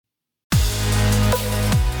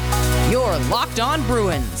Locked On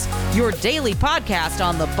Bruins, your daily podcast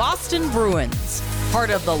on the Boston Bruins. Part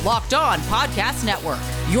of the Locked On Podcast Network,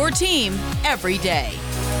 your team every day.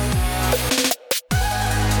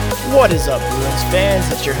 What is up, Bruins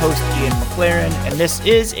fans? It's your host, Ian McLaren, and this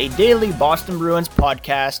is a daily Boston Bruins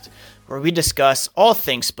podcast where we discuss all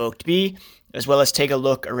things Spoke to Be, as well as take a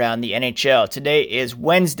look around the NHL. Today is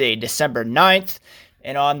Wednesday, December 9th,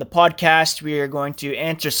 and on the podcast, we are going to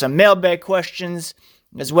answer some mailbag questions,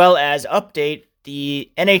 as well as update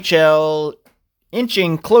the NHL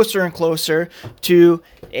inching closer and closer to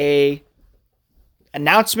a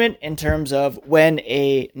announcement in terms of when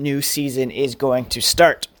a new season is going to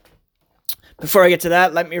start. Before I get to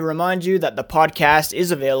that, let me remind you that the podcast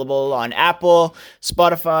is available on Apple,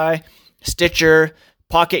 Spotify, Stitcher,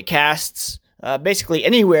 Pocket Casts, basically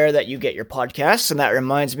anywhere that you get your podcasts. And that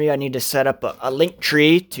reminds me, I need to set up a link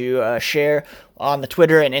tree to share on the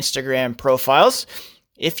Twitter and Instagram profiles.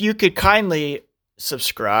 If you could kindly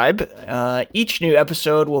subscribe, each new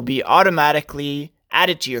episode will be automatically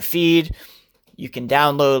added to your feed. You can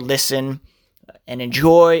download, listen, and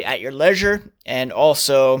enjoy at your leisure. And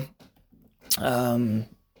also,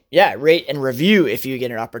 rate and review if you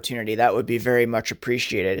get an opportunity. That would be very much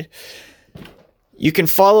appreciated. You can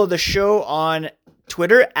follow the show on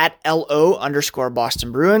Twitter at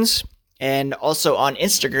LO_Boston Bruins and also on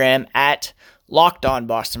Instagram at Locked On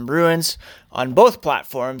Boston Bruins. On both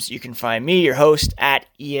platforms, you can find me, your host, at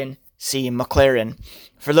Ian C. McLaren.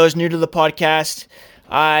 For those new to the podcast,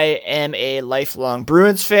 I am a lifelong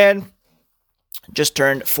Bruins fan. Just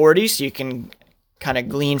turned 40, so you can kind of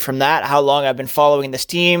glean from that how long I've been following this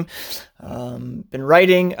team. Been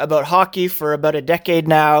writing about hockey for about a decade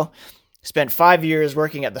now. Spent 5 years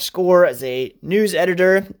working at The Score as a news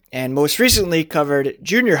editor, and most recently covered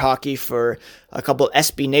junior hockey for a couple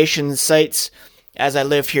SB Nation sites as I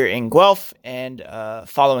live here in Guelph, and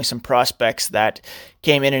following some prospects that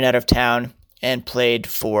came in and out of town and played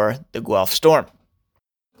for the Guelph Storm.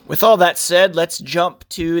 With all that said, let's jump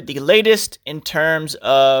to the latest in terms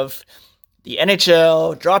of the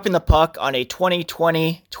NHL dropping the puck on a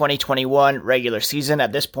 2020-2021 regular season.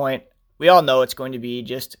 At this point, we all know it's going to be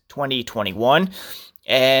just 2021.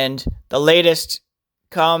 And the latest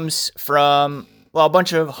comes from, a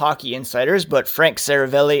bunch of hockey insiders, but Frank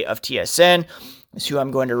Seravalli of TSN is who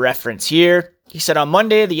I'm going to reference here. He said on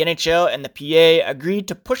Monday, the NHL and the PA agreed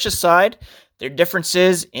to push aside their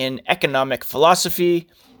differences in economic philosophy,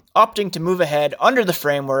 opting to move ahead under the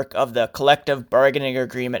framework of the collective bargaining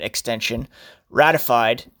agreement extension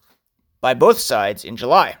ratified by both sides in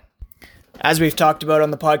July. As we've talked about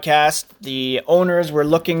on the podcast, the owners were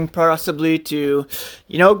looking possibly to,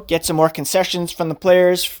 get some more concessions from the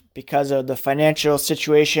players because of the financial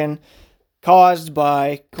situation caused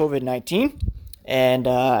by COVID-19. And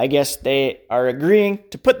I guess they are agreeing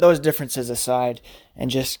to put those differences aside and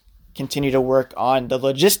just continue to work on the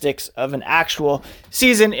logistics of an actual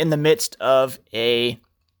season in the midst of a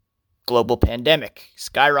global pandemic,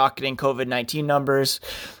 skyrocketing COVID-19 numbers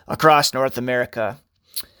across North America.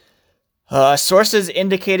 Sources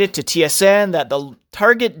indicated to TSN that the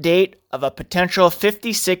target date of a potential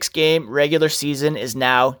 56-game regular season is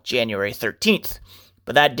now January 13th,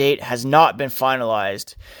 but that date has not been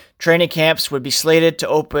finalized. Training camps would be slated to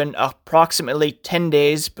open approximately 10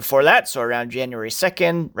 days before that, so around January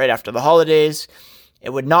 2nd, right after the holidays.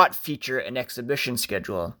 It would not feature an exhibition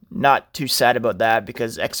schedule. Not too sad about that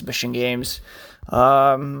because exhibition games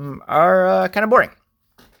are kind of boring.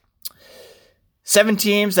 7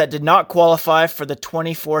 teams that did not qualify for the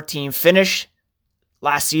 2014 finish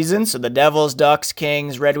last season, so the Devils, Ducks,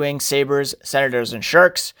 Kings, Red Wings, Sabres, Senators, and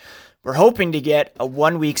Sharks, were hoping to get a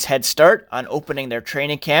 1 week's head start on opening their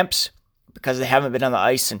training camps because they haven't been on the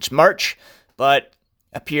ice since March, but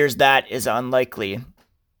appears that is unlikely.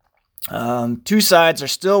 2 sides are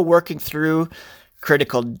still working through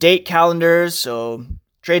critical date calendars, so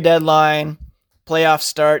trade deadline, playoff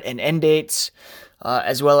start and end dates,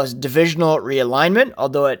 as well as divisional realignment,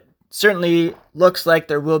 although it certainly looks like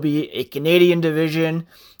there will be a Canadian division,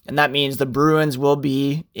 and that means the Bruins will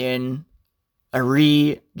be in a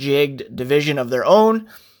rejigged division of their own.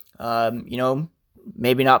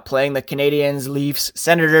 Maybe not playing the Canadiens, Leafs,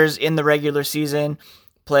 Senators in the regular season,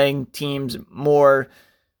 playing teams more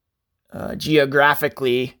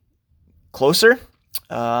geographically closer.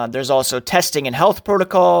 There's also testing and health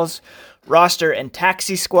protocols, roster and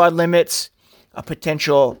taxi squad limits, a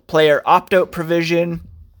potential player opt-out provision,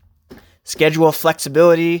 schedule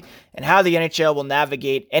flexibility, and how the NHL will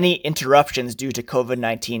navigate any interruptions due to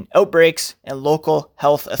COVID-19 outbreaks and local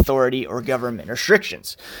health authority or government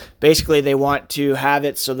restrictions. Basically, they want to have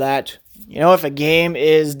it so that if a game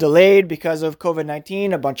is delayed because of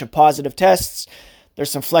COVID-19, a bunch of positive tests,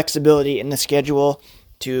 there's some flexibility in the schedule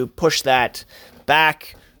to push that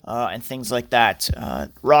back and things like that.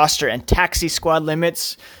 Roster and taxi squad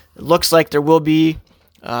limits. It looks like there will be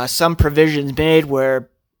some provisions made where,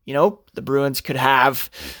 the Bruins could have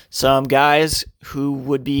some guys who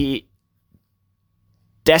would be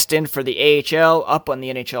destined for the AHL up on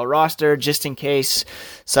the NHL roster just in case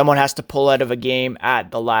someone has to pull out of a game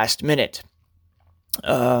at the last minute.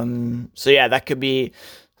 That could be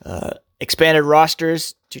expanded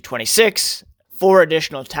rosters to 26, 4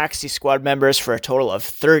 additional taxi squad members for a total of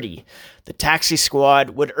 30. The taxi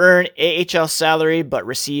squad would earn AHL salary but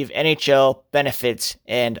receive NHL benefits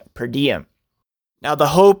and per diem. Now, the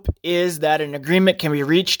hope is that an agreement can be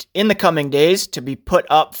reached in the coming days to be put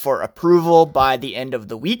up for approval by the end of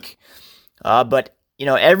the week. But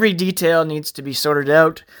every detail needs to be sorted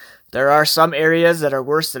out. There are some areas that are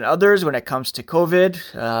worse than others when it comes to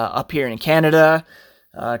COVID. Up here in Canada,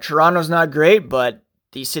 Toronto's not great, but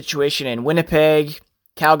the situation in Winnipeg,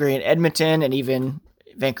 Calgary, and Edmonton, and even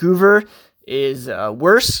Vancouver is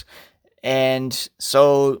worse. And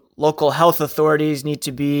so local health authorities need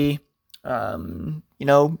to be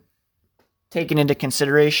taken into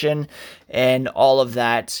consideration, and all of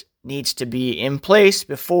that needs to be in place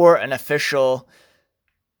before an official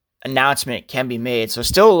announcement can be made. So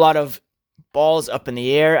still a lot of balls up in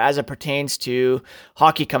the air as it pertains to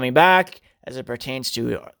hockey coming back, as it pertains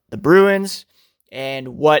to the Bruins, and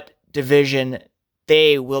what division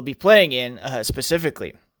they will be playing in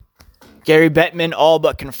specifically. Gary Bettman all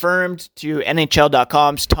but confirmed to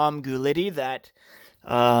NHL.com's Tom Gulitti that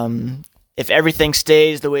if everything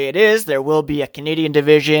stays the way it is, there will be a Canadian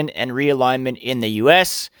division and realignment in the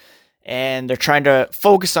U.S., and they're trying to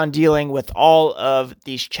focus on dealing with all of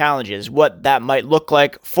these challenges. What that might look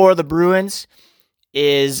like for the Bruins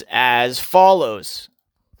is as follows.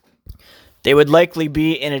 They would likely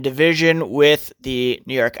be in a division with the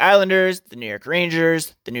New York Islanders, the New York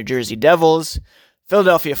Rangers, the New Jersey Devils,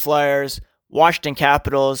 Philadelphia Flyers, Washington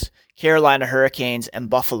Capitals, Carolina Hurricanes, and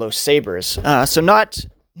Buffalo Sabres. So not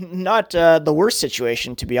the worst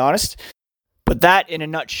situation, to be honest. But that, in a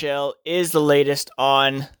nutshell, is the latest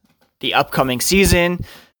on the upcoming season.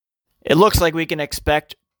 It looks like we can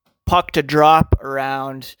expect puck to drop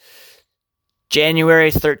around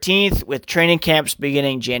January 13th, with training camps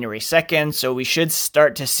beginning January 2nd. So we should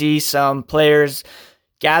start to see some players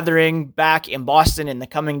gathering back in Boston in the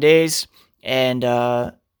coming days, and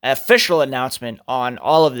official announcement on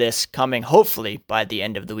all of this coming hopefully by the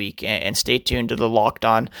end of the week. And stay tuned to the Locked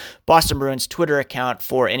On Boston Bruins Twitter account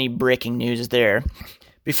for any breaking news there.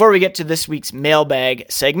 Before we get to this week's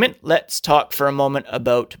mailbag segment, let's talk for a moment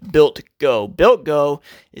about Built Go. Built Go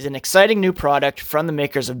is an exciting new product from the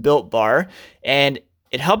makers of Built Bar, and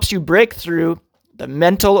it helps you break through the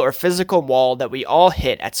mental or physical wall that we all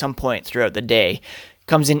hit at some point throughout the day.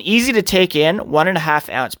 Comes in easy to take in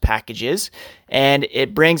 1.5 ounce packages, and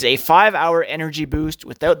it brings a 5-hour energy boost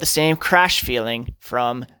without the same crash feeling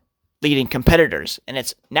from leading competitors, and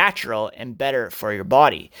it's natural and better for your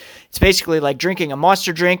body. It's basically like drinking a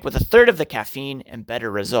Monster drink with a third of the caffeine and better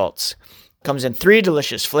results. Comes in 3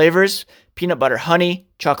 delicious flavors: peanut butter honey,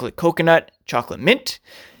 chocolate coconut, chocolate mint.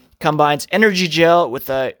 Combines energy gel with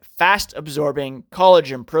a fast absorbing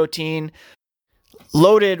collagen protein,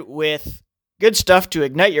 loaded with good stuff to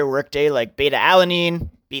ignite your workday like beta-alanine,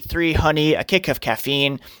 B3 honey, a kick of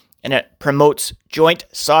caffeine, and it promotes joint,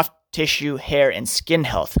 soft tissue, hair, and skin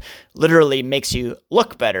health. Literally makes you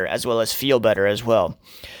look better as well as feel better as well.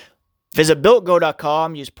 Visit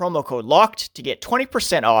BuiltGo.com, use promo code LOCKED to get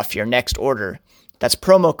 20% off your next order. That's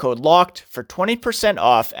promo code LOCKED for 20%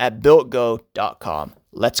 off at BuiltGo.com.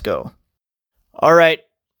 Let's go. All right.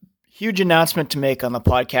 Huge announcement to make on the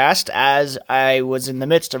podcast. As I was in the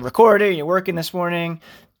midst of recording and working this morning,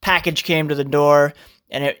 package came to the door,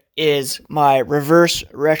 and it is my reverse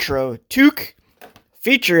retro toque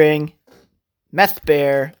featuring Meth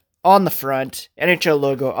Bear on the front, NHL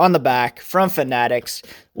logo on the back from Fanatics.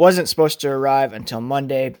 Wasn't supposed to arrive until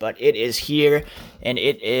Monday, but it is here, and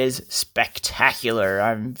it is spectacular.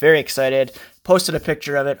 I'm very excited. Posted a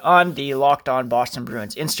picture of it on the Locked On Boston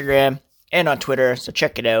Bruins Instagram and on Twitter, so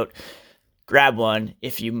check it out. Grab one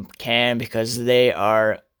if you can, because they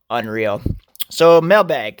are unreal. So,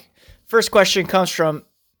 mailbag. First question comes from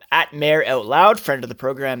 @MayorOutLoud, friend of the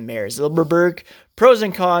program, Mayor Zilberberg. Pros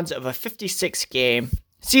and cons of a 56-game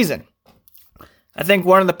season. I think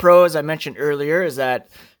one of the pros I mentioned earlier is that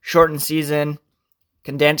shortened season,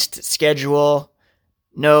 condensed schedule,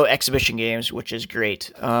 no exhibition games, which is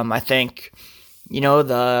great. I think,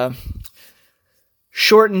 the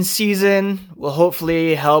shortened season will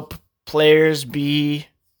hopefully help players be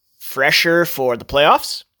fresher for the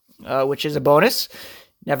playoffs, which is a bonus.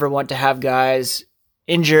 Never want to have guys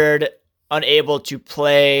injured, unable to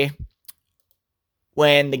play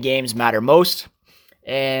when the games matter most.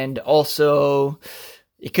 And also,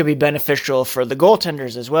 it could be beneficial for the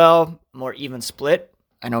goaltenders as well. More even split.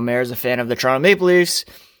 I know Mayor's a fan of the Toronto Maple Leafs.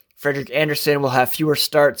 Frederik Andersen will have fewer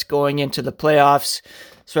starts going into the playoffs,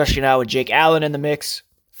 especially now with Jake Allen in the mix,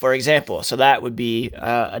 for example. So that would be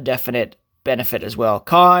a definite benefit as well.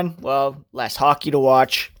 Con, well, less hockey to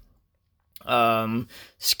watch.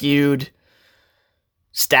 Skewed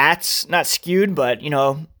stats, not skewed, but, it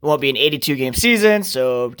won't be an 82-game season,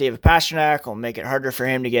 so David Pastrnak will make it harder for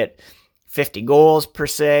him to get 50 goals per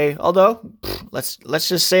se. Although, let's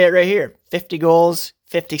just say it right here. 50 goals,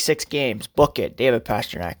 56 games. Book it, David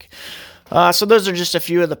Pastrnak. So those are just a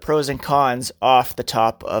few of the pros and cons off the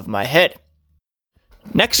top of my head.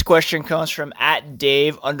 Next question comes from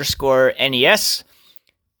 @Dave_NES.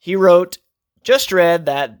 He wrote, just read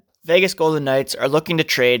that Vegas Golden Knights are looking to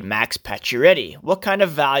trade Max Pacioretty. What kind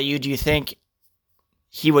of value do you think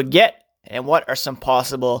he would get, and what are some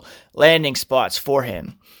possible landing spots for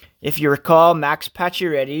him? If you recall, Max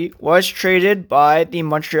Pacioretty was traded by the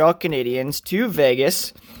Montreal Canadiens to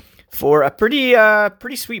Vegas for a pretty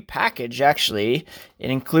sweet package, actually.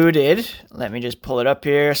 It included, let me just pull it up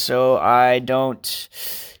here so I don't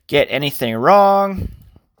get anything wrong.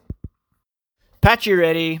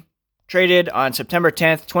 Pacioretty traded on September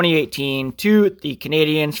 10th, 2018 to the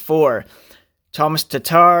Canadiens for Thomas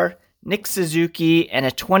Tatar, Nick Suzuki, and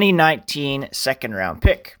a 2019 second-round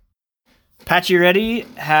pick. Pacioretty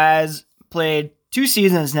has played 2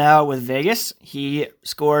 seasons now with Vegas. He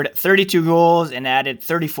scored 32 goals and added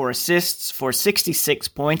 34 assists for 66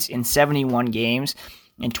 points in 71 games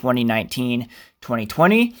in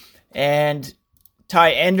 2019-2020. And Ty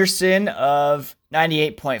Anderson of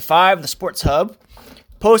 98.5, the Sports Hub,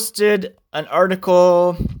 posted an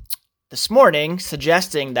article this morning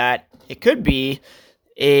suggesting that it could be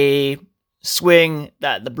a swing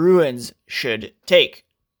that the Bruins should take,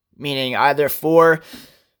 meaning either for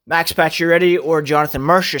Max Pacioretty or Jonathan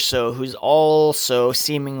Marchessault, who's also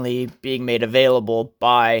seemingly being made available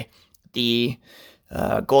by the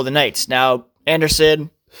Golden Knights. Now,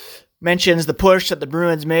 Anderson mentions the push that the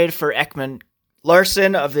Bruins made for Ekman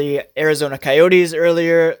Larsson of the Arizona Coyotes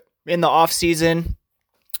earlier in the offseason.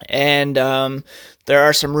 And there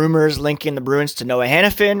are some rumors linking the Bruins to Noah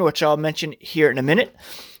Hanifin, which I'll mention here in a minute.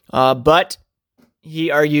 But he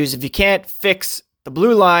argues if you can't fix the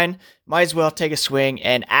blue line, might as well take a swing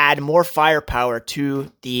and add more firepower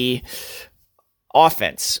to the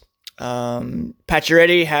offense.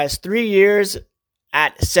 Pacioretty has 3 years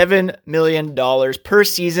at $7 million per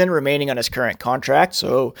season remaining on his current contract.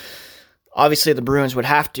 So obviously the Bruins would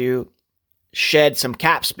have to shed some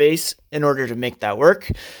cap space in order to make that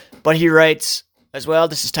work. But he writes as well,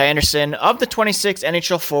 this is Ty Anderson, of the 26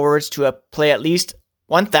 NHL forwards to play at least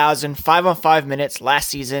 1,000 5-on-5 minutes last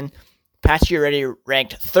season, Pacioretty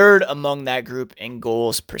ranked 3rd among that group in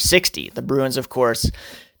goals per 60. The Bruins, of course,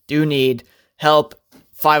 do need help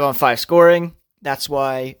 5-on-5 scoring. That's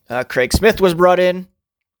why Craig Smith was brought in,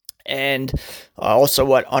 and also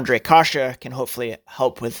what Andre Kasha can hopefully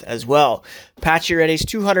help with as well. Pacioretty's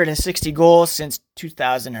 260 goals since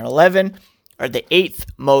 2011 are the 8th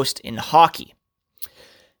most in hockey.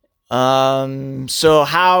 So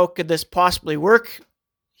how could this possibly work?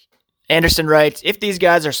 Anderson writes, if these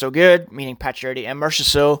guys are so good, meaning Pacioretty and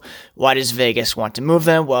Marchessault, why does Vegas want to move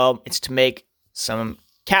them? Well, it's to make some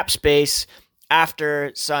cap space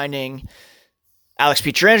after signing Alex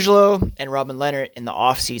Pietrangelo and Robin Leonard in the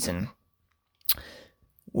offseason.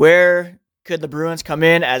 Where could the Bruins come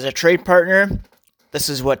in as a trade partner? This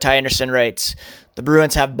is what Ty Anderson writes. The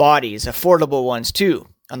Bruins have bodies, affordable ones too.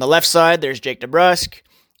 On the left side, there's Jake DeBrusk,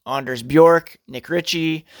 Anders Bjork, Nick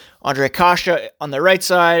Ritchie, Andre Kasha on the right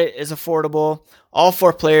side is affordable. All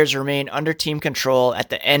 4 players remain under team control at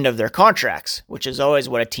the end of their contracts, which is always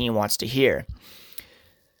what a team wants to hear.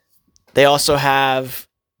 They also have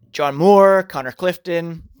John Moore, Connor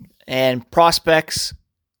Clifton, and prospects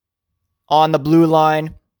on the blue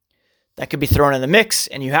line that could be thrown in the mix,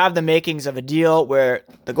 and you have the makings of a deal where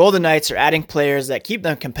the Golden Knights are adding players that keep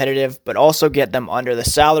them competitive, but also get them under the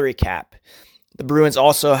salary cap. The Bruins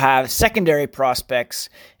also have secondary prospects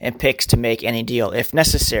and picks to make any deal if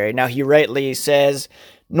necessary. Now, he rightly says,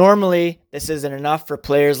 normally this isn't enough for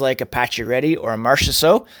players like a Pacioretty or a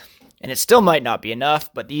Marchessault, and it still might not be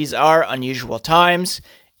enough, but these are unusual times,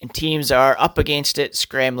 and teams are up against it,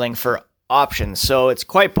 scrambling for options. So it's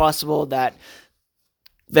quite possible that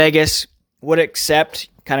Vegas would accept,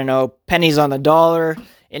 pennies on the dollar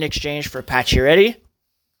in exchange for Pacioretty.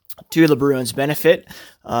 to the Bruins' benefit.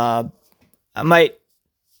 I might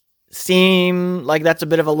seem like that's a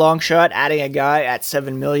bit of a long shot, adding a guy at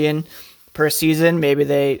 $7 million per season. Maybe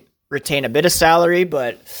they retain a bit of salary,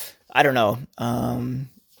 but I don't know.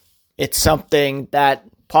 It's something that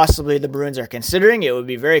possibly the Bruins are considering. It would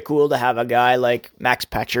be very cool to have a guy like Max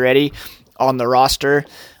Pacioretty on the roster.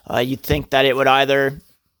 You'd think that it would either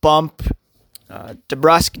bump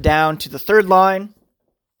DeBrusk down to the third line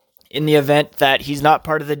in the event that he's not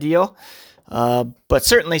part of the deal, but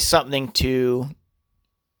certainly something to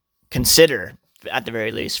consider at the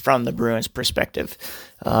very least from the Bruins' perspective.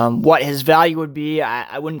 What his value would be,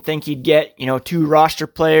 I wouldn't think he'd get 2 roster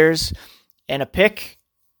players and a pick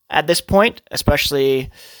at this point, especially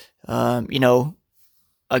a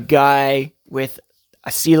guy with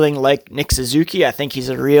a ceiling like Nick Suzuki. I think he's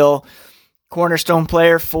a real cornerstone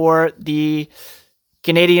player for the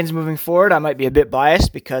Canadians moving forward. I might be a bit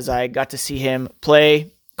biased because I got to see him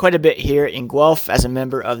play quite a bit here in Guelph as a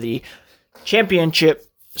member of the championship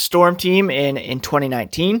Storm team in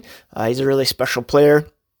 2019. He's a really special player.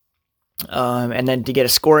 And then to get a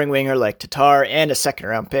scoring winger like Tatar and a second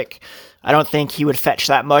round pick, I don't think he would fetch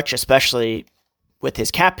that much, especially with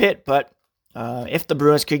his cap hit. But if the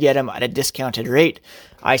Bruins could get him at a discounted rate,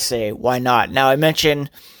 I say, why not? Now, I mentioned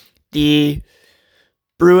the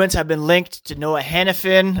Bruins have been linked to Noah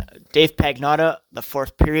Hanifin, Dave Pagnotta, the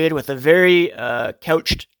fourth period, with a very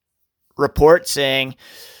couched report saying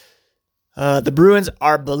the Bruins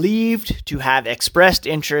are believed to have expressed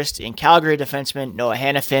interest in Calgary defenseman Noah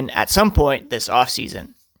Hanifin at some point this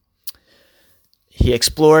offseason. He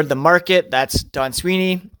explored the market, that's Don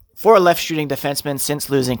Sweeney, for a left-shooting defenseman since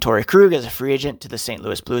losing Torrey Krug as a free agent to the St.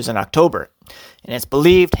 Louis Blues in October. And it's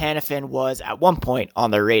believed Hanifin was at one point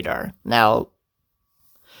on their radar. Now,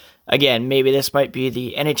 again, maybe this might be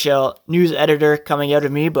the NHL news editor coming out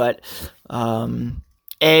of me, but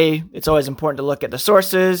it's always important to look at the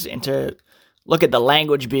sources and to look at the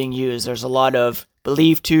language being used. There's a lot of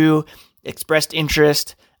believed to, expressed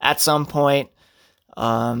interest at some point.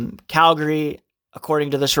 Calgary,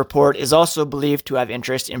 according to this report, is also believed to have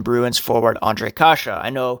interest in Bruins forward Ondrej Kase. I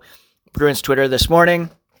know Bruins Twitter this morning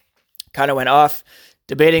kind of went off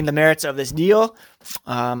debating the merits of this deal.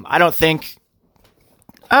 I don't think,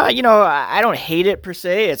 I don't hate it per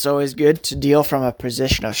se. It's always good to deal from a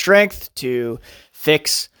position of strength to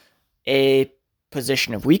fix a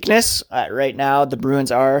position of weakness. Right now, the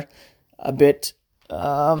Bruins are a bit,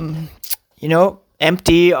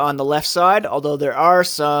 empty on the left side, although there are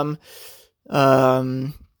some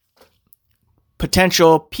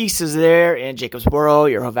potential pieces there in Jacobs Boro,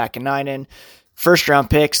 Urho Vakanainen, first-round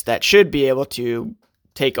picks that should be able to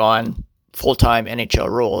take on full-time NHL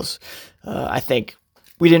roles. I think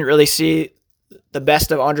we didn't really see the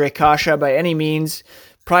best of Ondrej Kase by any means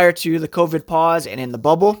prior to the COVID pause and in the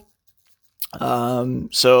bubble.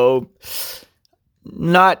 So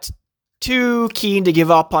not too keen to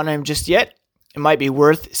give up on him just yet. It might be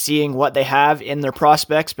worth seeing what they have in their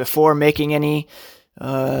prospects before making any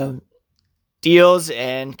deals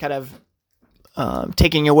and kind of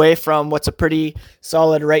taking away from what's a pretty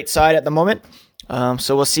solid right side at the moment.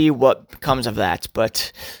 So we'll see what comes of that,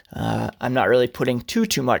 but I'm not really putting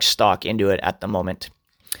too much stock into it at the moment.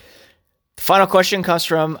 The final question comes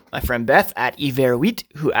from my friend Beth at Iverwheat,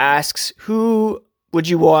 who asks, who would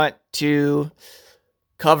you want to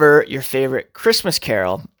cover your favorite Christmas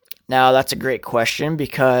carol? Now, that's a great question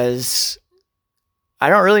because I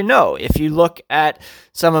don't really know. If you look at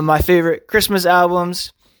some of my favorite Christmas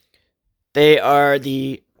albums, they are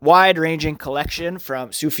the wide-ranging collection from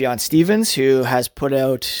Sufjan Stevens, who has put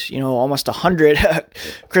out, almost 100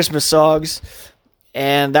 Christmas songs,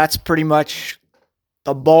 and that's pretty much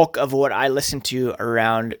the bulk of what I listen to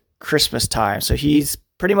around Christmas time. So he's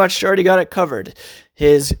pretty much already got it covered.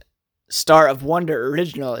 His Star of Wonder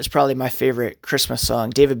original is probably my favorite Christmas song.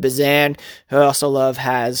 David Bazan, who I also love,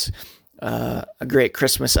 has a great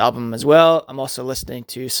Christmas album as well. I'm also listening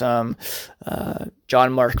to some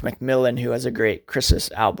John Mark McMillan, who has a great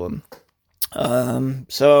Christmas album.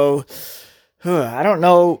 So I don't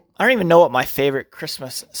know. I don't even know what my favorite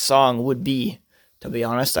Christmas song would be, to be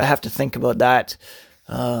honest. I have to think about that.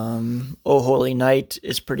 Oh Holy Night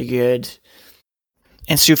is pretty good.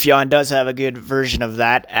 And Sufjan does have a good version of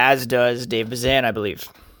that, as does Dave Bazan, I believe.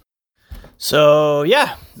 So,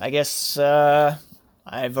 yeah, I guess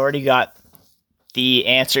I've already got the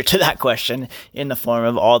answer to that question in the form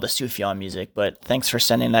of all the Sufjan music, but thanks for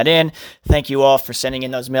sending that in. Thank you all for sending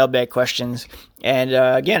in those mailbag questions. And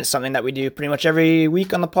again, it's something that we do pretty much every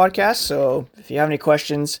week on the podcast, so if you have any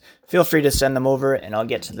questions, feel free to send them over, and I'll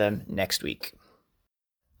get to them next week.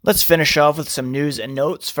 Let's finish off with some news and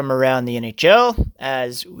notes from around the NHL,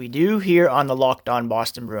 as we do here on the Locked On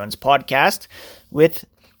Boston Bruins podcast, with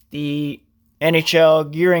the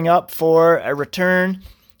NHL gearing up for a return.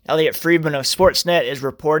 Elliot Friedman of Sportsnet is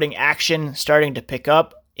reporting action starting to pick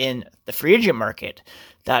up in the free agent market.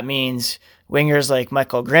 That means wingers like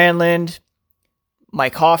Michael Granlund,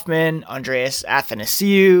 Mike Hoffman, Andreas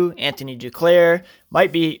Athanasiou, Anthony Duclair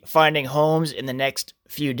might be finding homes in the next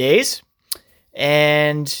few days.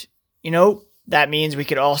 And, that means we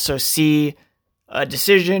could also see a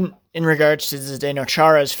decision in regards to Zdeno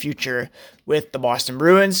Chara's future with the Boston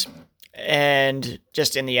Bruins and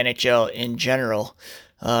just in the NHL in general.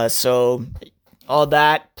 So all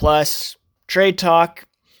that plus trade talk,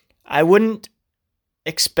 I wouldn't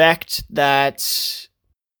expect that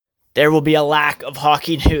there will be a lack of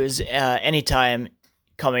hockey news anytime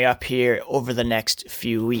coming up here over the next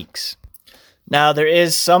few weeks. Now, there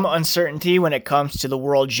is some uncertainty when it comes to the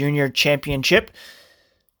World Junior Championship.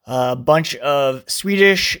 A bunch of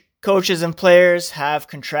Swedish coaches and players have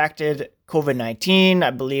contracted COVID-19.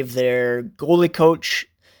 I believe their goalie coach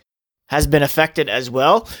has been affected as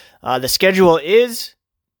well. The schedule is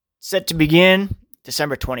set to begin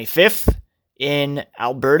December 25th in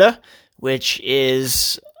Alberta, which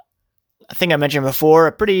is, I think I mentioned before,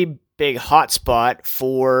 a pretty big hotspot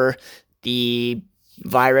for the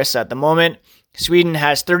virus at the moment. Sweden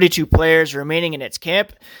has 32 players remaining in its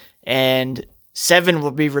camp, and 7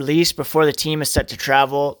 will be released before the team is set to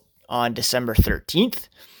travel on December 13th.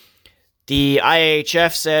 The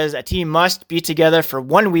IIHF says a team must be together for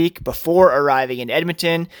 1 week before arriving in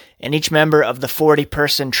Edmonton, and each member of the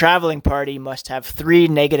 40-person traveling party must have 3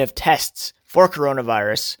 negative tests for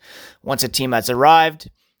coronavirus. Once a team has arrived,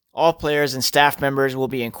 all players and staff members will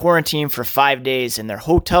be in quarantine for 5 days in their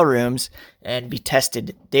hotel rooms and be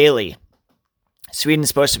tested daily. Sweden is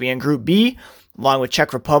supposed to be in Group B, along with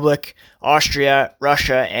Czech Republic, Austria,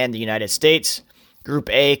 Russia, and the United States. Group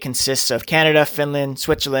A consists of Canada, Finland,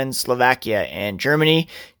 Switzerland, Slovakia, and Germany.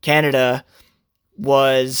 Canada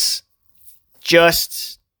was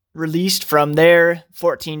just released from their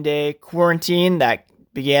 14-day quarantine that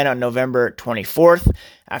began on November 24th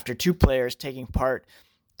after 2 players taking part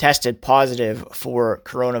tested positive for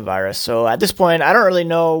coronavirus. So at this point, I don't really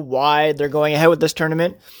know why they're going ahead with this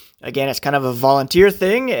tournament. Again, it's kind of a volunteer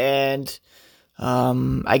thing, and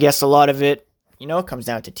I guess a lot of it, comes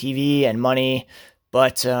down to TV and money.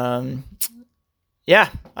 But yeah,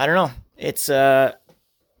 I don't know. It's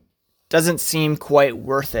doesn't seem quite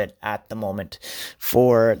worth it at the moment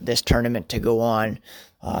for this tournament to go on.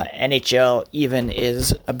 NHL even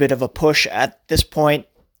is a bit of a push at this point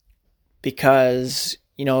because,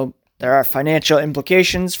 there are financial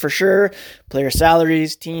implications for sure. Player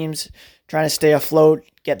salaries, teams trying to stay afloat,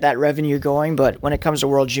 get that revenue going. But when it comes to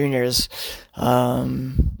World Juniors,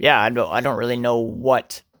 I don't really know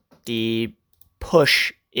what the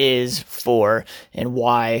push is for and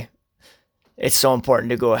why it's so important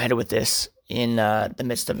to go ahead with this in the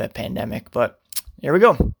midst of a pandemic. But here we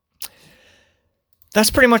go.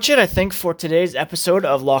 That's pretty much it, I think, for today's episode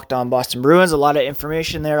of Locked On Boston Bruins. A lot of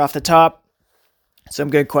information there off the top. Some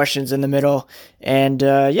good questions in the middle. And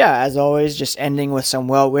as always, just ending with some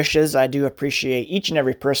well wishes. I do appreciate each and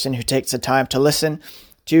every person who takes the time to listen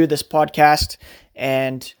to this podcast.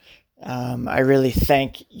 And I really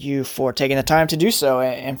thank you for taking the time to do so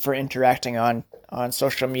and for interacting on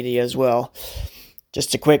social media as well.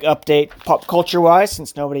 Just a quick update pop culture-wise,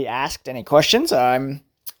 since nobody asked any questions. I'm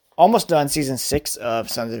almost done season 6 of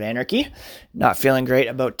Sons of Anarchy. Not feeling great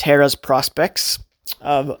about Tara's prospects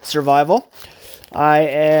of survival. I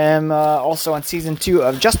am also on season 2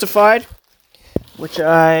 of Justified, which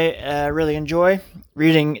I really enjoy.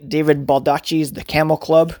 Reading David Baldacci's The Camel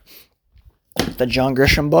Club, the John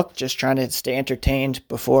Grisham book, just trying to stay entertained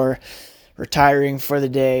before retiring for the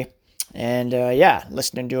day. And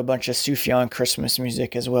listening to a bunch of Sufjan Christmas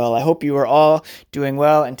music as well. I hope you are all doing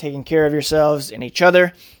well and taking care of yourselves and each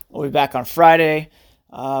other. We'll be back on Friday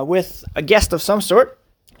with a guest of some sort.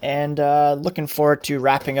 And looking forward to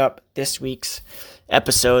wrapping up this week's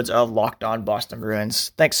episodes of Locked On Boston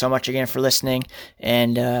Bruins. Thanks so much again for listening,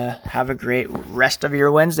 and have a great rest of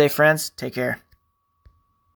your Wednesday, friends. Take care.